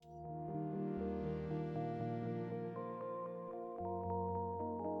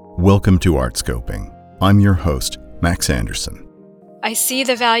Welcome to Artscoping. I'm your host, Max Anderson. I see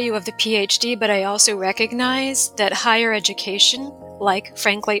the value of the PhD, but I also recognize that higher education, like,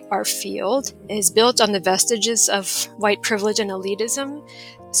 frankly, our field, is built on the vestiges of white privilege and elitism.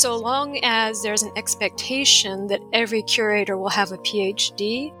 So long as there's an expectation that every curator will have a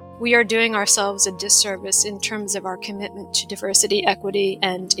PhD, we are doing ourselves a disservice in terms of our commitment to diversity, equity,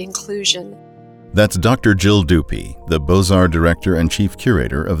 and inclusion. That's Dr. Jill Dupy, the Beaux-Arts Director and Chief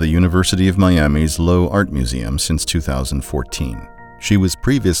Curator of the University of Miami's Lowe Art Museum since 2014. She was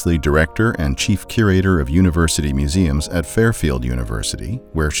previously Director and Chief Curator of University Museums at Fairfield University,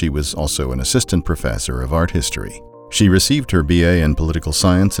 where she was also an Assistant Professor of Art History. She received her BA in Political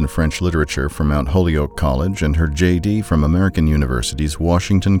Science and French Literature from Mount Holyoke College and her JD from American University's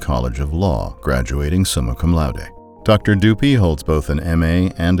Washington College of Law, graduating summa cum laude. Dr. Dupy holds both an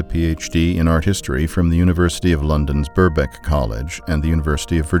MA and a PhD in art history from the University of London's Birkbeck College and the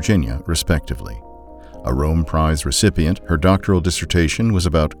University of Virginia, respectively. A Rome Prize recipient, her doctoral dissertation was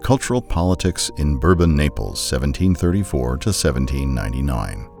about cultural politics in Bourbon, Naples, 1734 to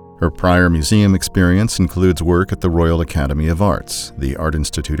 1799. Her prior museum experience includes work at the Royal Academy of Arts, the Art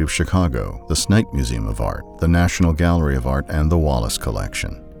Institute of Chicago, the Snite Museum of Art, the National Gallery of Art, and the Wallace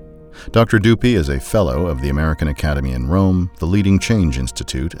Collection. Dr. Dupy is a Fellow of the American Academy in Rome, the Leading Change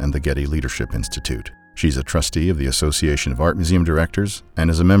Institute, and the Getty Leadership Institute. She's a trustee of the Association of Art Museum Directors and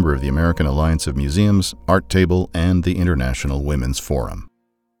is a member of the American Alliance of Museums, Art Table, and the International Women's Forum.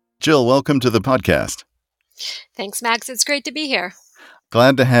 Jill, welcome to the podcast. Thanks, Max. It's great to be here.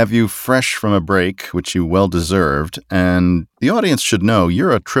 Glad to have you fresh from a break, which you well deserved. And the audience should know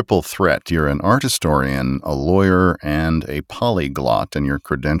you're a triple threat. You're an art historian, a lawyer, and a polyglot, and you're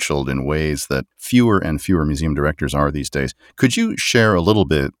credentialed in ways that fewer and fewer museum directors are these days. Could you share a little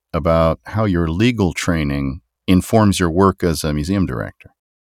bit about how your legal training informs your work as a museum director?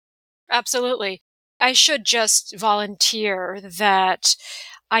 Absolutely. I should just volunteer that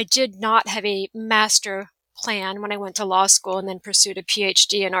I did not have a master plan when I went to law school and then pursued a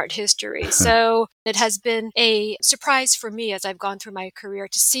PhD in art history. So it has been a surprise for me as I've gone through my career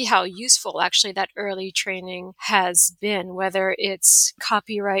to see how useful actually that early training has been, whether it's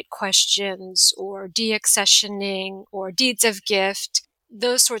copyright questions or deaccessioning or deeds of gift.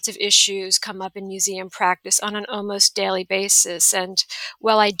 Those sorts of issues come up in museum practice on an almost daily basis. And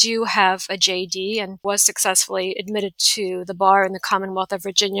while I do have a JD and was successfully admitted to the bar in the Commonwealth of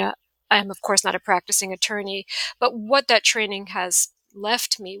Virginia, I am, of course, not a practicing attorney, but what that training has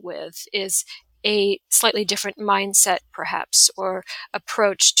left me with is a slightly different mindset, perhaps, or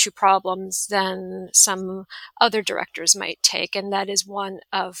approach to problems than some other directors might take. And that is one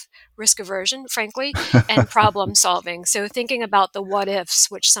of risk aversion, frankly, and problem solving. So thinking about the what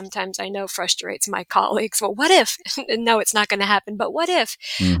ifs, which sometimes I know frustrates my colleagues. Well, what if? No, it's not going to happen, but what if?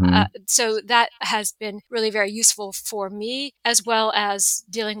 So that has been really very useful for me, as well as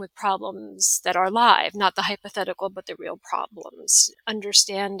dealing with problems that are live, not the hypothetical, but the real problems,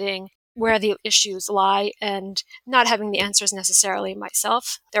 understanding where the issues lie and not having the answers necessarily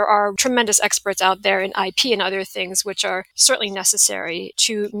myself. There are tremendous experts out there in IP and other things which are certainly necessary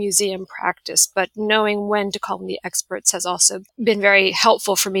to museum practice, but knowing when to call in the experts has also been very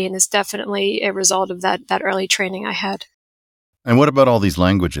helpful for me and is definitely a result of that early training I had. And what about all these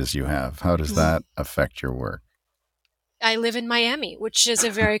languages you have? How does that affect your work? I live in Miami, which is a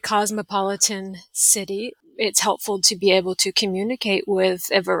very cosmopolitan city. It's helpful to be able to communicate with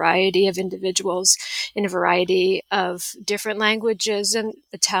a variety of individuals in a variety of different languages, and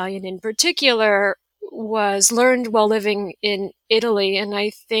Italian in particular was learned while living in Italy. And I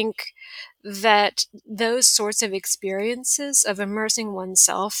think that those sorts of experiences of immersing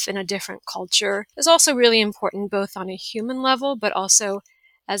oneself in a different culture is also really important, both on a human level, but also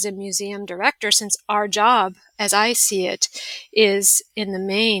as a museum director, since our job, as I see it, is in the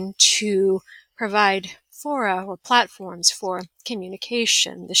main to provide fora or platforms for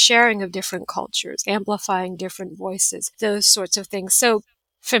communication, the sharing of different cultures, amplifying different voices, those sorts of things. So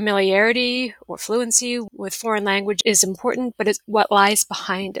familiarity or fluency with foreign language is important, but it's what lies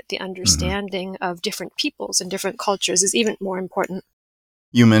behind it, the understanding of different peoples and different cultures is even more important.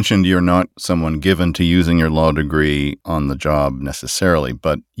 You mentioned you're not someone given to using your law degree on the job necessarily,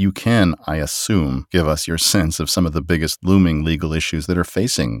 but you can, I assume, give us your sense of some of the biggest looming legal issues that are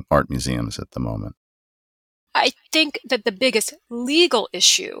facing art museums at the moment. I think that the biggest legal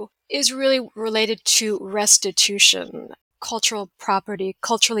issue is really related to restitution, cultural property,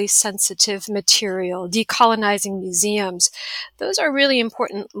 culturally sensitive material, decolonizing museums. Those are really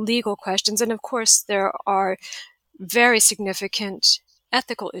important legal questions. And of course, there are very significant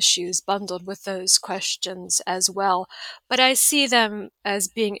ethical issues bundled with those questions as well. But I see them as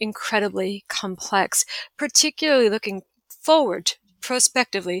being incredibly complex, particularly looking forward,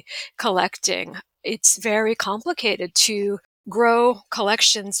 prospectively collecting. It's very complicated to grow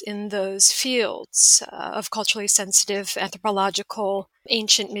collections in those fields of culturally sensitive, anthropological,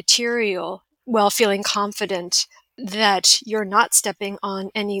 ancient material while feeling confident that you're not stepping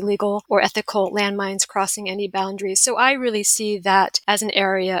on any legal or ethical landmines, crossing any boundaries. So I really see that as an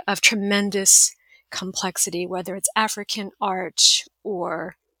area of tremendous complexity, whether it's African art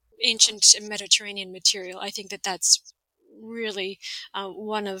or ancient Mediterranean material. I think that that's really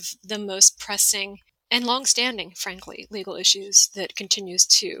one of the most pressing and long-standing, frankly, legal issues that continues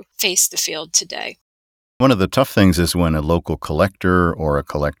to face the field today. One of the tough things is when a local collector or a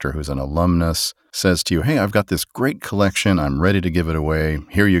collector who's an alumnus says to you, hey, I've got this great collection. I'm ready to give it away.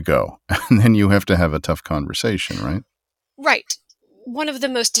 Here you go. And then you have to have a tough conversation, right? Right. One of the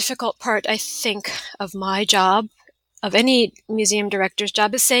most difficult part, I think, of my job, of any museum director's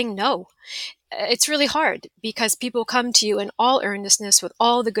job, is saying no. It's really hard because people come to you in all earnestness with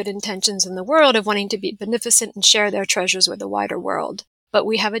all the good intentions in the world of wanting to be beneficent and share their treasures with the wider world. But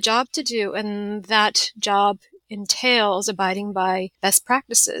we have a job to do, and that job entails abiding by best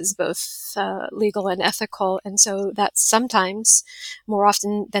practices, both legal and ethical. And so that sometimes, more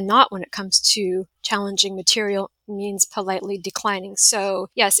often than not, when it comes to challenging material, means politely declining. So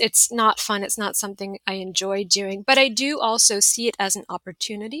yes, it's not fun. It's not something I enjoy doing, but I do also see it as an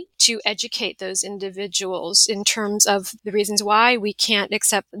opportunity to educate those individuals in terms of the reasons why we can't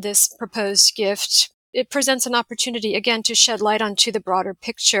accept this proposed gift. It presents an opportunity, again, to shed light onto the broader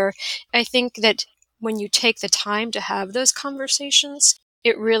picture. I think that when you take the time to have those conversations,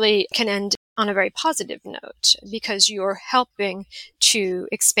 it really can end on a very positive note because you're helping to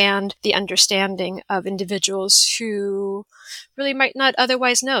expand the understanding of individuals who really might not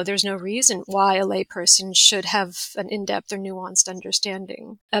otherwise know. There's no reason why a layperson should have an in-depth or nuanced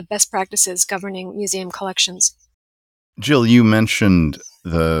understanding of best practices governing museum collections. Jill, you mentioned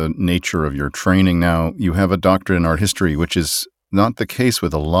the nature of your training. Now, you have a doctorate in art history, which is not the case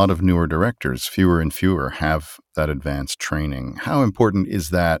with a lot of newer directors. Fewer and fewer have that advanced training. How important is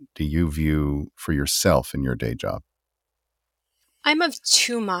that, do you view, for yourself in your day job? I'm of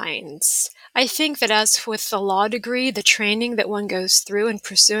two minds. I think that as with the law degree, the training that one goes through in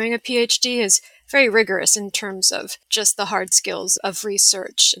pursuing a PhD is very rigorous in terms of just the hard skills of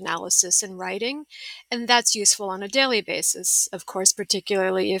research, analysis, and writing. And that's useful on a daily basis, of course,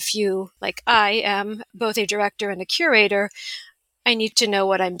 particularly if you, like I am, both a director and a curator. I need to know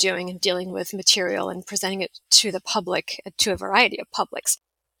what I'm doing in dealing with material and presenting it to the public, to a variety of publics.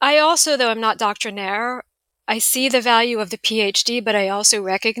 I also, though I'm not doctrinaire, I see the value of the PhD, but I also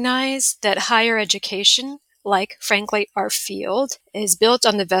recognize that higher education, like, frankly, our field, is built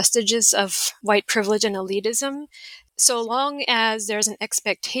on the vestiges of white privilege and elitism. So long as there's an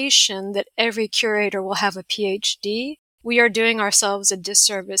expectation that every curator will have a PhD, we are doing ourselves a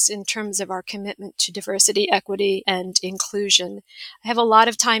disservice in terms of our commitment to diversity, equity, and inclusion. I have a lot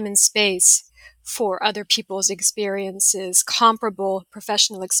of time and space for other people's experiences, comparable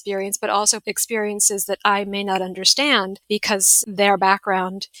professional experience, but also experiences that I may not understand because their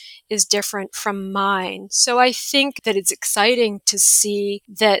background is different from mine. So I think that it's exciting to see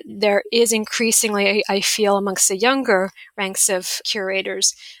that there is increasingly, I feel, amongst the younger ranks of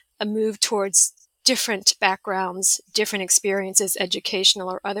curators, a move towards different backgrounds, different experiences,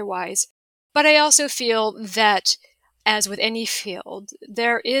 educational or otherwise. But I also feel that, as with any field,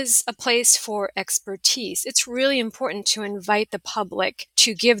 there is a place for expertise. It's really important to invite the public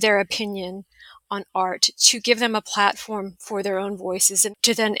to give their opinion on art, to give them a platform for their own voices and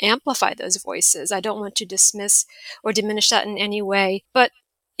to then amplify those voices. I don't want to dismiss or diminish that in any way, but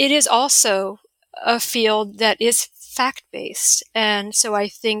it is also a field that is fact-based. And so I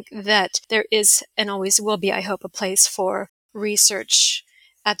think that there is and always will be, I hope, a place for research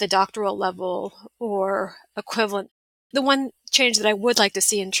at the doctoral level or equivalent. The one change that I would like to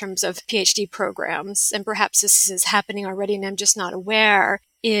see in terms of PhD programs, and perhaps this is happening already and I'm just not aware,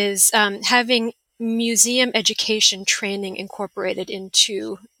 is having museum education training incorporated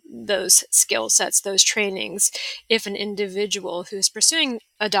into those skill sets, those trainings. If an individual who's pursuing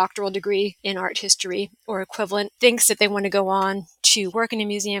a doctoral degree in art history or equivalent thinks that they want to go on to work in a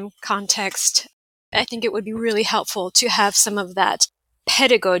museum context, I think it would be really helpful to have some of that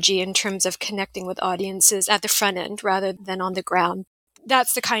pedagogy in terms of connecting with audiences at the front end rather than on the ground.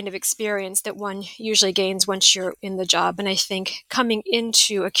 That's the kind of experience that one usually gains once you're in the job. And I think coming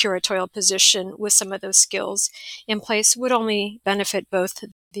into a curatorial position with some of those skills in place would only benefit both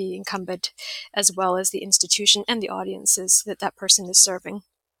the incumbent as well as the institution and the audiences that that person is serving.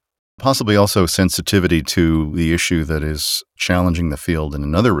 Possibly also sensitivity to the issue that is challenging the field in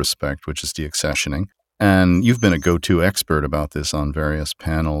another respect, which is deaccessioning. And you've been a go-to expert about this on various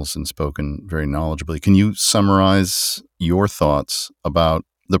panels and spoken very knowledgeably. Can you summarize your thoughts about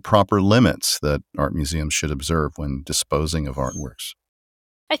the proper limits that art museums should observe when disposing of artworks?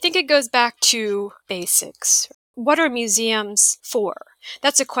 I think it goes back to basics. What are museums for?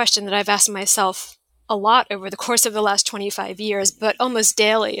 That's a question that I've asked myself a lot over the course of the last 25 years, but almost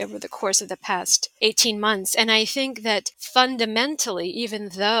daily over the course of the past 18 months. And I think that fundamentally, even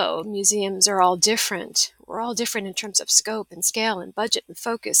though museums are all different, we're all different in terms of scope and scale and budget and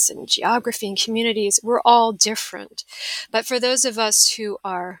focus and geography and communities, we're all different. But for those of us who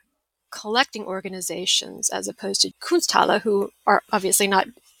are collecting organizations as opposed to Kunsthalle, who are obviously not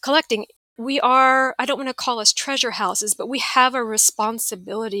collecting, we are, I don't want to call us treasure houses, but we have a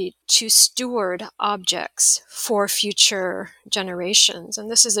responsibility to steward objects for future generations. And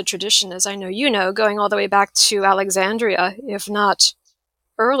this is a tradition, as I know you know, going all the way back to Alexandria, if not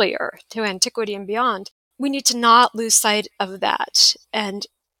earlier, to antiquity and beyond. We need to not lose sight of that. And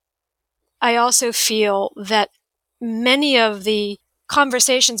I also feel that many of the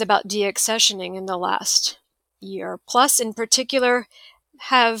conversations about deaccessioning in the last year, plus in particular,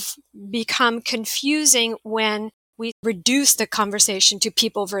 have become confusing when we reduce the conversation to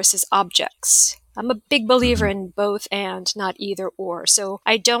people versus objects. I'm a big believer in both and, not either or. So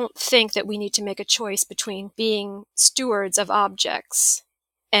I don't think that we need to make a choice between being stewards of objects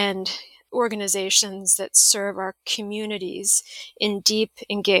and organizations that serve our communities in deep,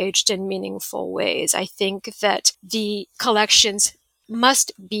 engaged, and meaningful ways. I think that the collections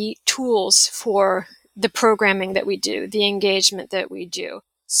must be tools for the programming that we do, the engagement that we do.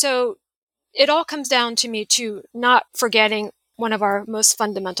 So it all comes down to me to not forgetting one of our most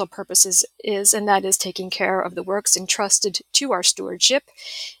fundamental purposes is, and that is taking care of the works entrusted to our stewardship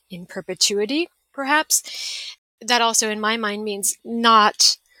in perpetuity, perhaps. That also, in my mind, means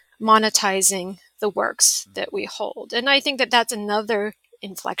not monetizing the works that we hold. And I think that that's another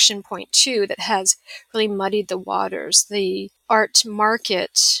inflection point, too, that has really muddied the waters. The art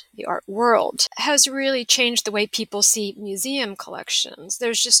market, the art world, has really changed the way people see museum collections.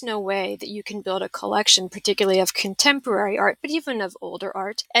 There's just no way that you can build a collection, particularly of contemporary art, but even of older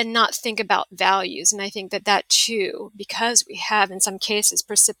art, and not think about values. And I think that that, too, because we have, in some cases,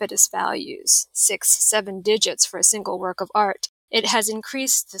 precipitous values, 6, 7 digits for a single work of art, it has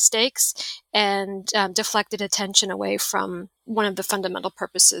increased the stakes and deflected attention away from one of the fundamental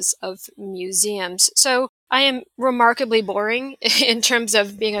purposes of museums. So I am remarkably boring in terms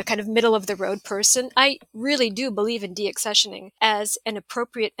of being a kind of middle-of-the-road person. I really do believe in deaccessioning as an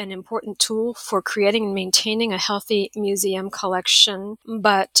appropriate and important tool for creating and maintaining a healthy museum collection.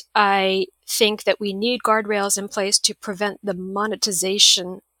 But I think that we need guardrails in place to prevent the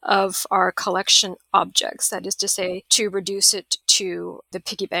monetization of our collection objects. That is to say, to reduce it to the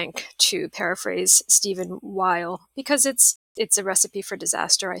piggy bank, to paraphrase Stephen Weil, because it's a recipe for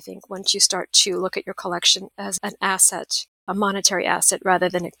disaster, I think, once you start to look at your collection as an asset, a monetary asset, rather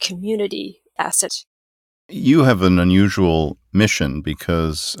than a community asset. You have an unusual mission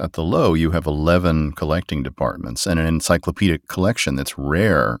because at the Low, you have 11 collecting departments and an encyclopedic collection that's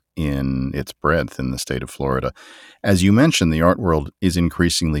rare in its breadth in the state of Florida. As you mentioned, the art world is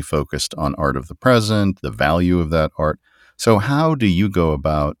increasingly focused on art of the present, the value of that art. So how do you go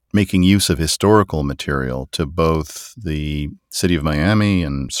about making use of historical material to both the city of Miami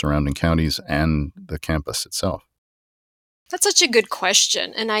and surrounding counties and the campus itself? That's such a good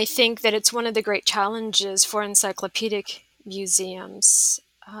question. And I think that it's one of the great challenges for encyclopedic museums.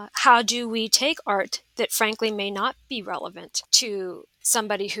 How do we take art that frankly may not be relevant to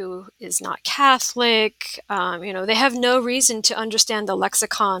somebody who is not Catholic? They have no reason to understand the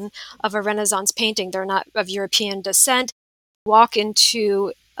lexicon of a Renaissance painting. They're not of European descent. Walk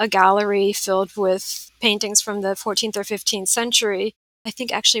into a gallery filled with paintings from the 14th or 15th century. I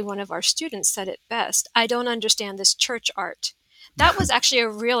think actually one of our students said it best. I don't understand this church art. That was actually a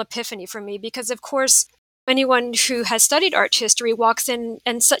real epiphany for me because, of course, anyone who has studied art history walks in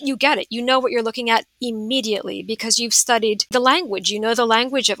and you get it. You know what you're looking at immediately because you've studied the language. You know the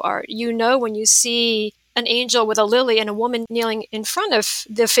language of art. You know when you see an angel with a lily and a woman kneeling in front of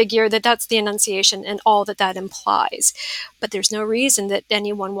the figure that's the Annunciation and all that implies. But there's no reason that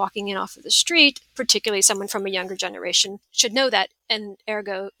anyone walking in off of the street, particularly someone from a younger generation, should know that, and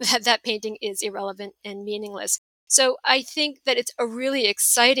ergo that painting is irrelevant and meaningless. So I think that it's a really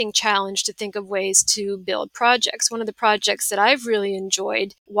exciting challenge to think of ways to build projects. One of the projects that I've really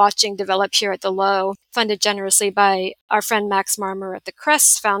enjoyed watching develop here at the Low, funded generously by our friend Max Marmer at the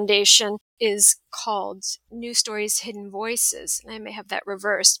Cress Foundation, is called New Stories, Hidden Voices. And I may have that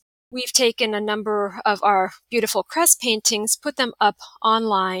reversed. We've taken a number of our beautiful Cress paintings, put them up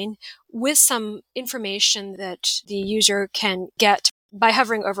online with some information that the user can get by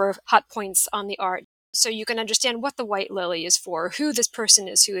hovering over hot points on the art. So you can understand what the white lily is for, who this person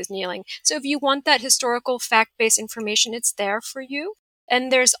is who is kneeling. So if you want that historical fact-based information, it's there for you.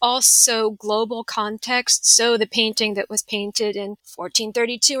 And there's also global context. So the painting that was painted in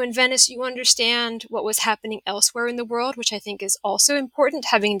 1432 in Venice, you understand what was happening elsewhere in the world, which I think is also important,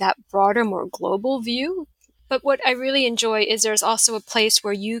 having that broader, more global view. But what I really enjoy is there's also a place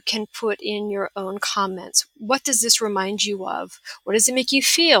where you can put in your own comments. What does this remind you of? What does it make you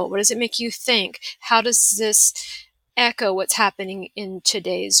feel? What does it make you think? How does this echo what's happening in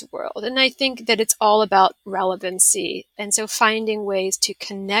today's world? And I think that it's all about relevancy. And so finding ways to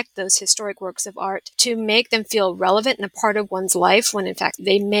connect those historic works of art to make them feel relevant and a part of one's life when in fact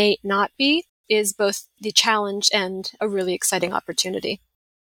they may not be is both the challenge and a really exciting opportunity.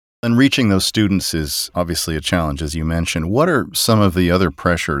 And reaching those students is obviously a challenge, as you mentioned. What are some of the other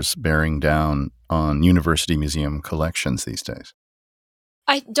pressures bearing down on university museum collections these days?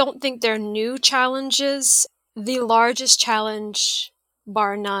 I don't think they're new challenges. The largest challenge,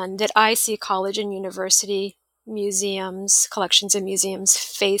 bar none, that I see college and university museums, collections and museums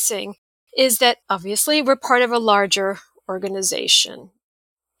facing is that obviously we're part of a larger organization.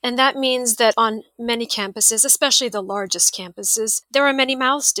 And that means that on many campuses, especially the largest campuses, there are many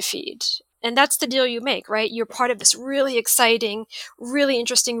mouths to feed. And that's the deal you make, right? You're part of this really exciting, really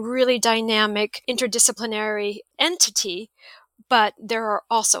interesting, really dynamic, interdisciplinary entity. But there are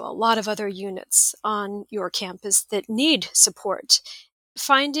also a lot of other units on your campus that need support.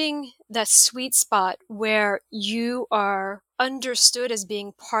 Finding that sweet spot where you are understood as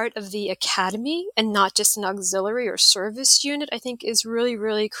being part of the academy and not just an auxiliary or service unit, I think is really,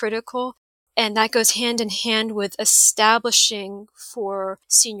 really critical. And that goes hand in hand with establishing for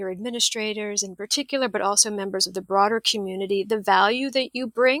senior administrators in particular, but also members of the broader community, the value that you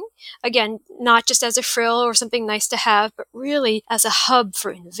bring. Again, not just as a frill or something nice to have, but really as a hub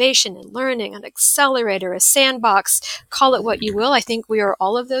for innovation and learning, an accelerator, a sandbox, call it what you will. I think we are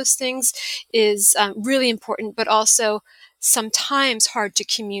all of those things is really important, but also sometimes hard to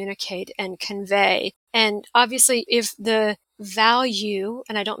communicate and convey. And obviously, if the value,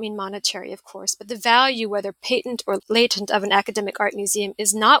 and I don't mean monetary, of course, but the value, whether patent or latent, of an academic art museum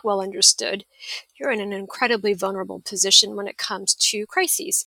is not well understood, you're in an incredibly vulnerable position when it comes to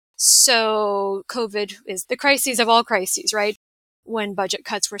crises. So COVID is the crises of all crises, right? When budget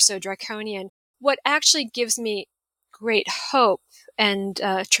cuts were so draconian. What actually gives me great hope and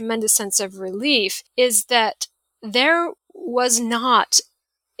a tremendous sense of relief is that there was not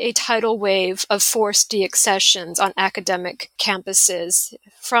a tidal wave of forced deaccessions on academic campuses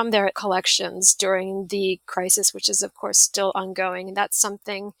from their collections during the crisis, which is, of course, still ongoing. And that's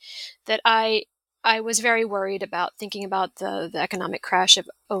something that I was very worried about, thinking about the economic crash of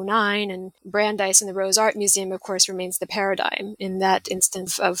 '09, and Brandeis and the Rose Art Museum, of course, remains the paradigm in that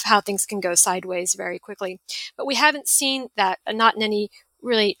instance of how things can go sideways very quickly. But we haven't seen that, not in any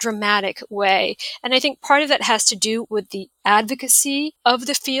really dramatic way. And I think part of that has to do with the advocacy of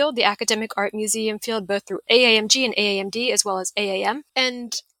the field, the academic art museum field, both through AAMG and AAMD, as well as AAM.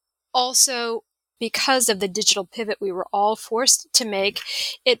 And also because of the digital pivot we were all forced to make,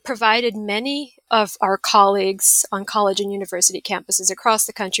 it provided many of our colleagues on college and university campuses across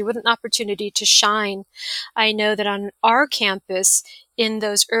the country with an opportunity to shine. I know that on our campus, in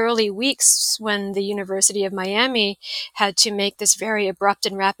those early weeks when the University of Miami had to make this very abrupt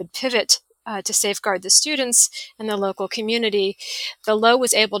and rapid pivot to safeguard the students and the local community, the Low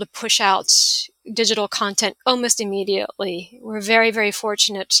was able to push out digital content almost immediately. We're very, very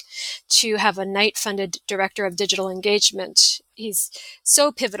fortunate to have a Knight-funded director of digital engagement. He's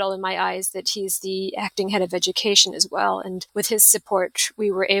so pivotal in my eyes that he's the acting head of education as well. And with his support,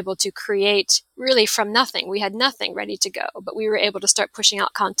 we were able to create really from nothing. We had nothing ready to go, but we were able to start pushing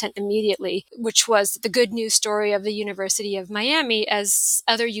out content immediately, which was the good news story of the University of Miami as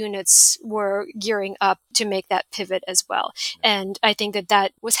other units were gearing up to make that pivot as well. And I think that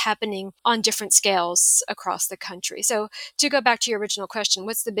that was happening on different scales across the country. So to go back to your original question,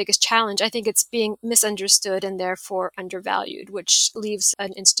 what's the biggest challenge? I think it's being misunderstood and therefore undervalued, which leaves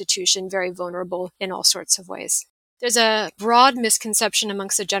an institution very vulnerable in all sorts of ways. there's a broad misconception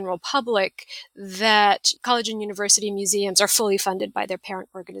amongst the general public that college and university museums are fully funded by their parent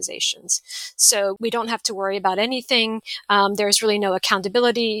organizations. So we don't have to worry about anything. There's really no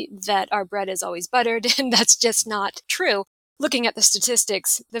accountability, that our bread is always buttered, and that's just not true. Looking at the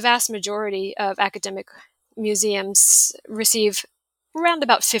statistics, the vast majority of academic museums receive around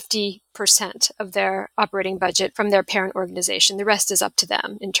about 50% of their operating budget from their parent organization. The rest is up to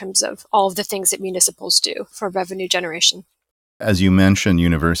them in terms of all of the things that municipals do for revenue generation. As you mentioned,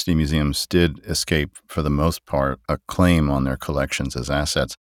 university museums did escape, for the most part, a claim on their collections as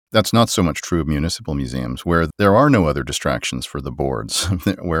assets. That's not so much true of municipal museums, where there are no other distractions for the boards,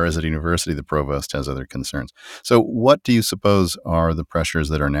 whereas at a university, the provost has other concerns. So what do you suppose are the pressures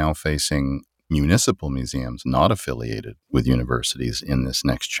that are now facing municipal museums not affiliated with universities in this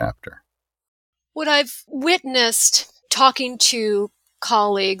next chapter? What I've witnessed talking to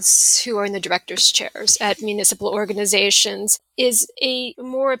colleagues who are in the director's chairs at municipal organizations is a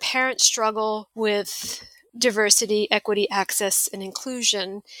more apparent struggle with diversity, equity, access, and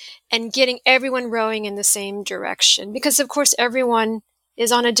inclusion, and getting everyone rowing in the same direction. Because, of course, everyone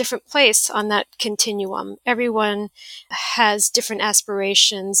is on a different place on that continuum. Everyone has different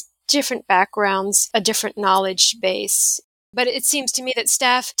aspirations, different backgrounds, a different knowledge base. But it seems to me that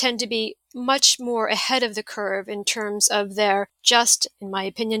staff tend to be much more ahead of the curve in terms of their just, in my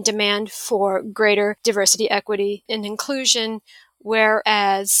opinion, demand for greater diversity, equity, and inclusion,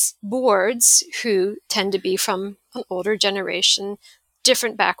 whereas boards, who tend to be from an older generation,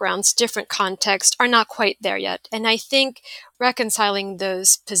 different backgrounds, different context, are not quite there yet. And I think reconciling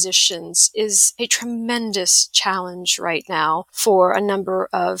those positions is a tremendous challenge right now for a number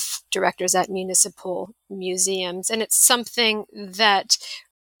of directors at municipal museums. And it's something that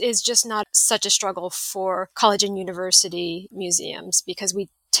is just not such a struggle for college and university museums, because we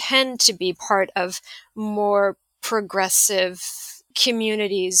tend to be part of more progressive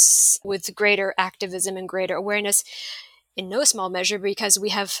communities with greater activism and greater awareness, in no small measure because we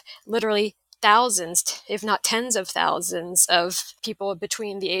have literally thousands, if not tens of thousands, of people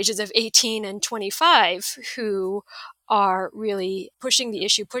between the ages of 18 and 25 who are really pushing the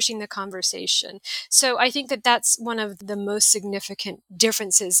issue, pushing the conversation. So I think that that's one of the most significant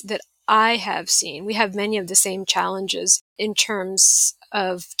differences that I have seen. We have many of the same challenges in terms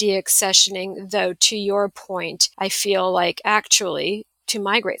of deaccessioning, though to your point, I feel like actually, to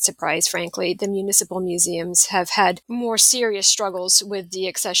my great surprise, frankly, the municipal museums have had more serious struggles with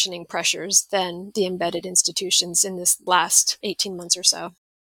deaccessioning pressures than the embedded institutions in this last 18 months or so.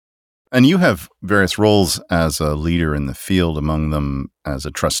 And you have various roles as a leader in the field, among them as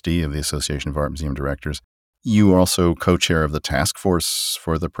a trustee of the Association of Art Museum Directors. You are also co-chair of the Task Force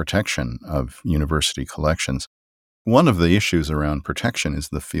for the Protection of University Collections. One of the issues around protection is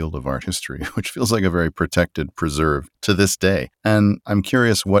the field of art history, which feels like a very protected preserve to this day. And I'm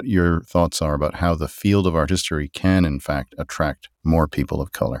curious what your thoughts are about how the field of art history can, in fact, attract more people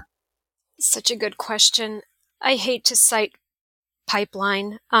of color. Such a good question. I hate to cite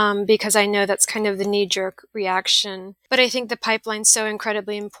pipeline because I know that's kind of the knee-jerk reaction, but I think the pipeline's so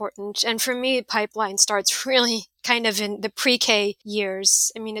incredibly important. And for me, pipeline starts really kind of in the pre-K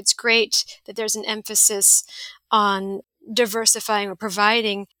years. I mean, it's great that there's an emphasis on diversifying or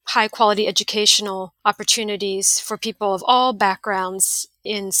providing high-quality educational opportunities for people of all backgrounds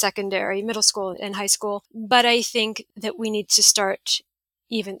in secondary, middle school, and high school. But I think that we need to start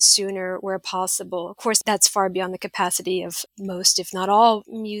even sooner where possible. Of course, that's far beyond the capacity of most, if not all,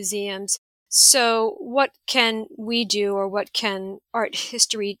 museums. So what can we do, or what can art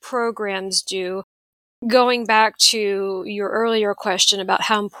history programs do? Going back to your earlier question about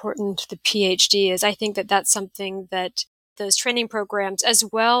how important the PhD is, I think that that's something that those training programs, as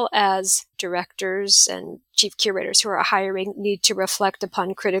well as directors and chief curators who are hiring, need to reflect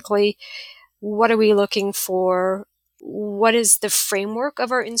upon critically. What are we looking for? What is the framework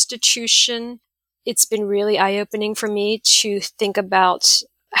of our institution? It's been really eye-opening for me to think about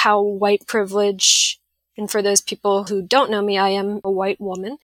how white privilege, and for those people who don't know me, I am a white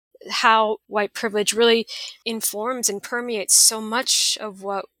woman, how white privilege really informs and permeates so much of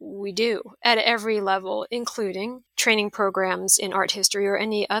what we do at every level, including training programs in art history or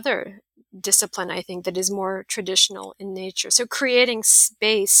any other discipline, I think, that is more traditional in nature. So creating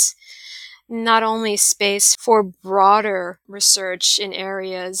space, not only space for broader research in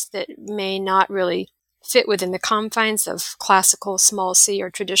areas that may not really fit within the confines of classical small c or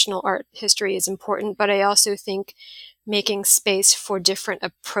traditional art history is important, but I also think making space for different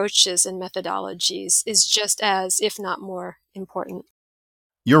approaches and methodologies is just as, if not more, important.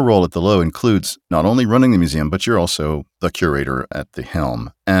 Your role at the Low includes not only running the museum, but you're also the curator at the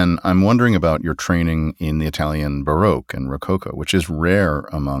helm. And I'm wondering about your training in the Italian Baroque and Rococo, which is rare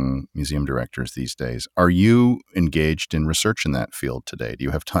among museum directors these days. Are you engaged in research in that field today? Do you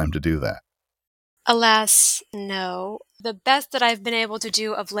have time to do that? Alas, no. The best that I've been able to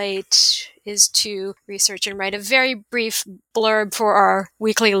do of late is to research and write a very brief blurb for our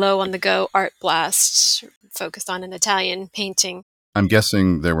weekly Low on the Go Art Blast, focused on an Italian painting. I'm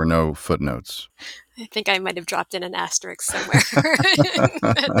guessing there were no footnotes. I think I might have dropped in an asterisk somewhere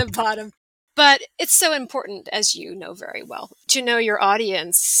at the bottom. But it's so important, as you know very well, to know your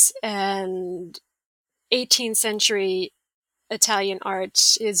audience. And 18th century Italian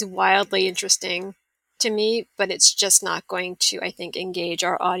art is wildly interesting to me, but it's just not going to, I think, engage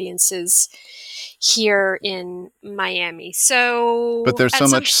our audiences here in Miami. So, But there's so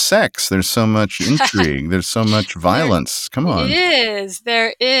much sex, there's so much intrigue, there's so much violence. Come on.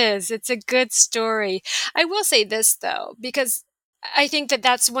 There is. It's a good story. I will say this, though, because I think that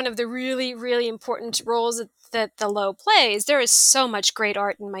that's one of the really, really important roles that the Low plays. There is so much great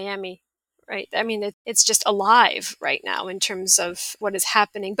art in Miami. Right. I mean, it's just alive right now in terms of what is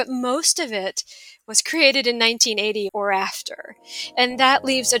happening. But most of it was created in 1980 or after. And that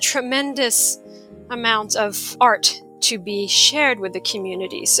leaves a tremendous amount of art to be shared with the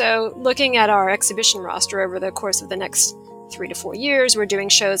community. So looking at our exhibition roster over the course of the next 3 to 4 years, we're doing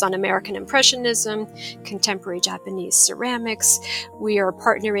shows on American Impressionism, contemporary Japanese ceramics. We are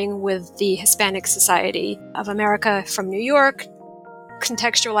partnering with the Hispanic Society of America from New York,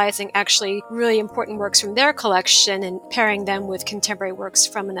 contextualizing actually really important works from their collection and pairing them with contemporary works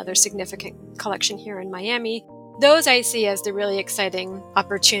from another significant collection here in Miami. Those I see as the really exciting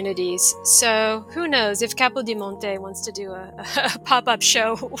opportunities. So who knows, if Capodimonte wants to do a pop-up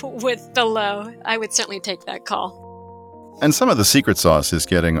show with the Low, I would certainly take that call. And some of the secret sauce is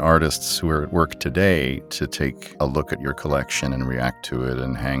getting artists who are at work today to take a look at your collection and react to it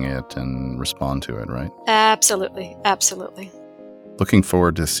and hang it and respond to it, right? Absolutely. Absolutely. Looking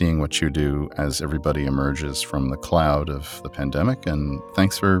forward to seeing what you do as everybody emerges from the cloud of the pandemic, and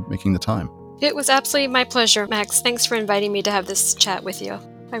thanks for making the time. It was absolutely my pleasure, Max. Thanks for inviting me to have this chat with you.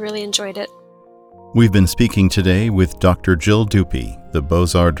 I really enjoyed it. We've been speaking today with Dr. Jill Dupy, the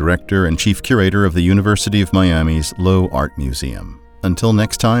Beaux-Arts Director and Chief Curator of the University of Miami's Low Art Museum. Until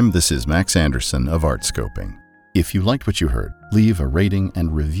next time, this is Max Anderson of Artscoping. If you liked what you heard, leave a rating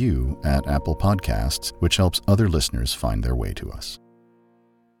and review at Apple Podcasts, which helps other listeners find their way to us.